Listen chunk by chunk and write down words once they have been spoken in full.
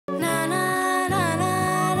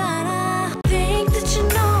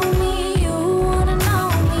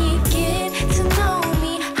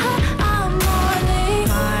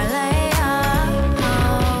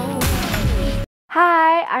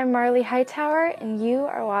Marlee Hightower, and you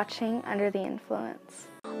are watching Under the Influence.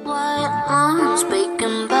 White arms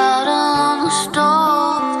baking powder on the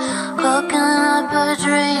stove, cooking up a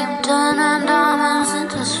dream, turning diamonds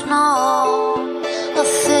into snow. I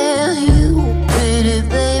feel you, pretty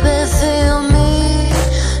baby, feel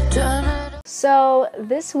me. Turn it up. So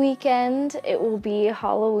this weekend it will be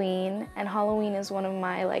Halloween, and Halloween is one of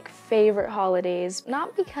my favorite holidays,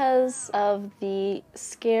 not because of the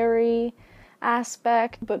scary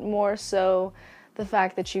aspect, but more so the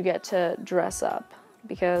fact that you get to dress up,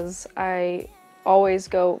 because I always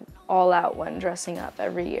go all out when dressing up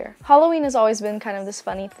every year. Halloween has always been kind of this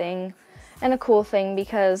funny thing and a cool thing,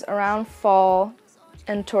 because around fall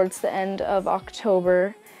and towards the end of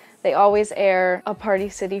October they always air a Party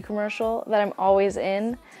City commercial that I'm always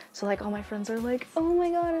in. So all my friends are like, oh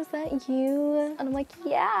my god, is that you? And I'm like,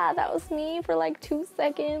 yeah, that was me for 2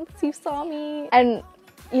 seconds, you saw me. And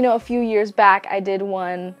you know, a few years back I did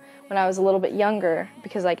one when I was a little bit younger,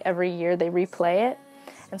 because every year they replay it.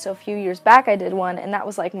 And so a few years back I did one, and that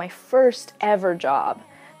was my first ever job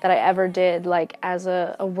that I ever did as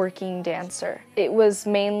a working dancer. It was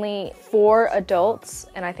mainly for adults,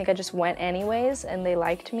 and I think I just went anyways and they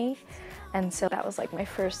liked me. And so that was my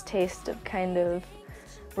first taste of kind of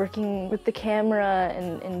working with the camera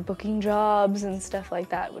and booking jobs and stuff like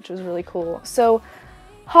that, which was really cool. So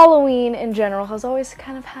Halloween in general has always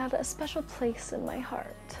kind of had a special place in my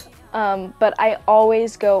heart. But I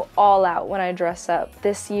always go all out when I dress up.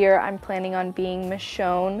 This year I'm planning on being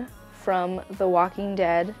Michonne from The Walking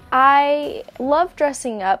Dead. I love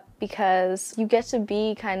dressing up because you get to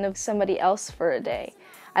be kind of somebody else for a day.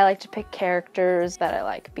 I like to pick characters that I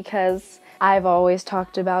like, because I've always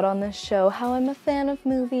talked about on this show how I'm a fan of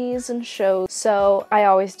movies and shows, so I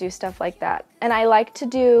always do stuff like that. And I like to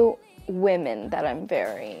do women that I'm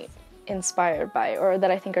very inspired by, or that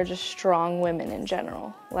I think are just strong women in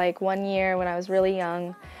general. One year when I was really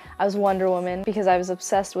young, I was Wonder Woman because I was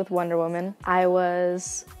obsessed with Wonder Woman. I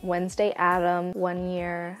was Wednesday Addams one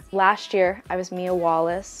year. Last year I was Mia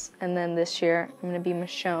Wallace, and then this year I'm gonna be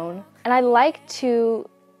Michonne. And I like to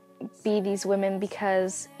be these women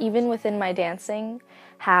because even within my dancing,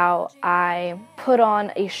 how I put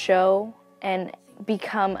on a show and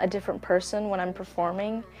become a different person when I'm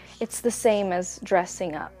performing, it's the same as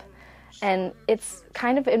dressing up. And it's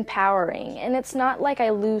kind of empowering, and it's not like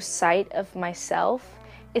I lose sight of myself.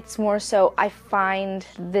 It's more so I find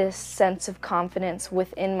this sense of confidence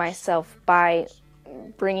within myself by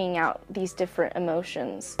bringing out these different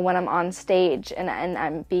emotions. When I'm on stage and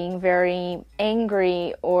I'm being very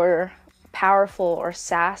angry or powerful or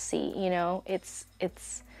sassy, you know, it's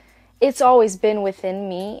always been within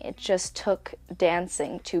me. It just took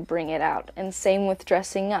dancing to bring it out. And same with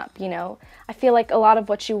dressing up, you know. I feel like a lot of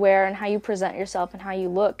what you wear and how you present yourself and how you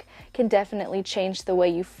look can definitely change the way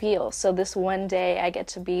you feel. So this one day I get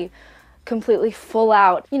to be completely full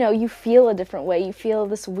out. You know, you feel a different way. You feel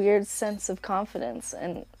this weird sense of confidence,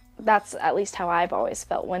 and that's at least how I've always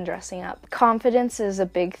felt when dressing up. Confidence is a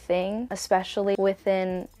big thing, especially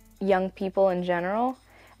within young people in general.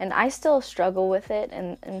 And I still struggle with it,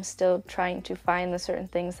 and I'm still trying to find the certain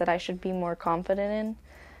things that I should be more confident in,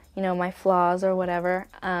 you know, my flaws or whatever.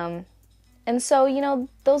 And so, you know,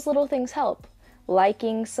 those little things help.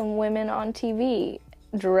 Liking some women on TV,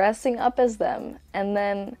 dressing up as them, and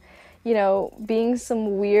then, you know, being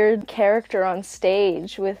some weird character on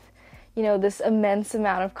stage with, you know, this immense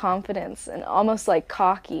amount of confidence and almost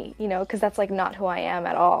cocky, you know, because that's not who I am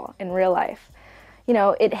at all in real life. You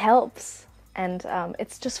know, it helps. And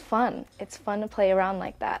it's just fun. It's fun to play around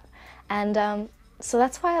like that. And so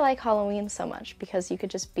that's why I like Halloween so much, because you could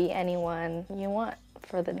just be anyone you want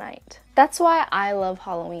for the night. That's why I love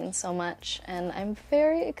Halloween so much, and I'm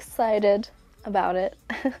very excited about it.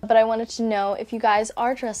 But I wanted to know, if you guys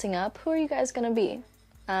are dressing up, who are you guys gonna be?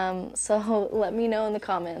 So let me know in the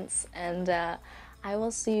comments, and I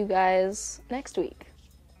will see you guys next week.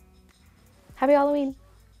 Happy Halloween!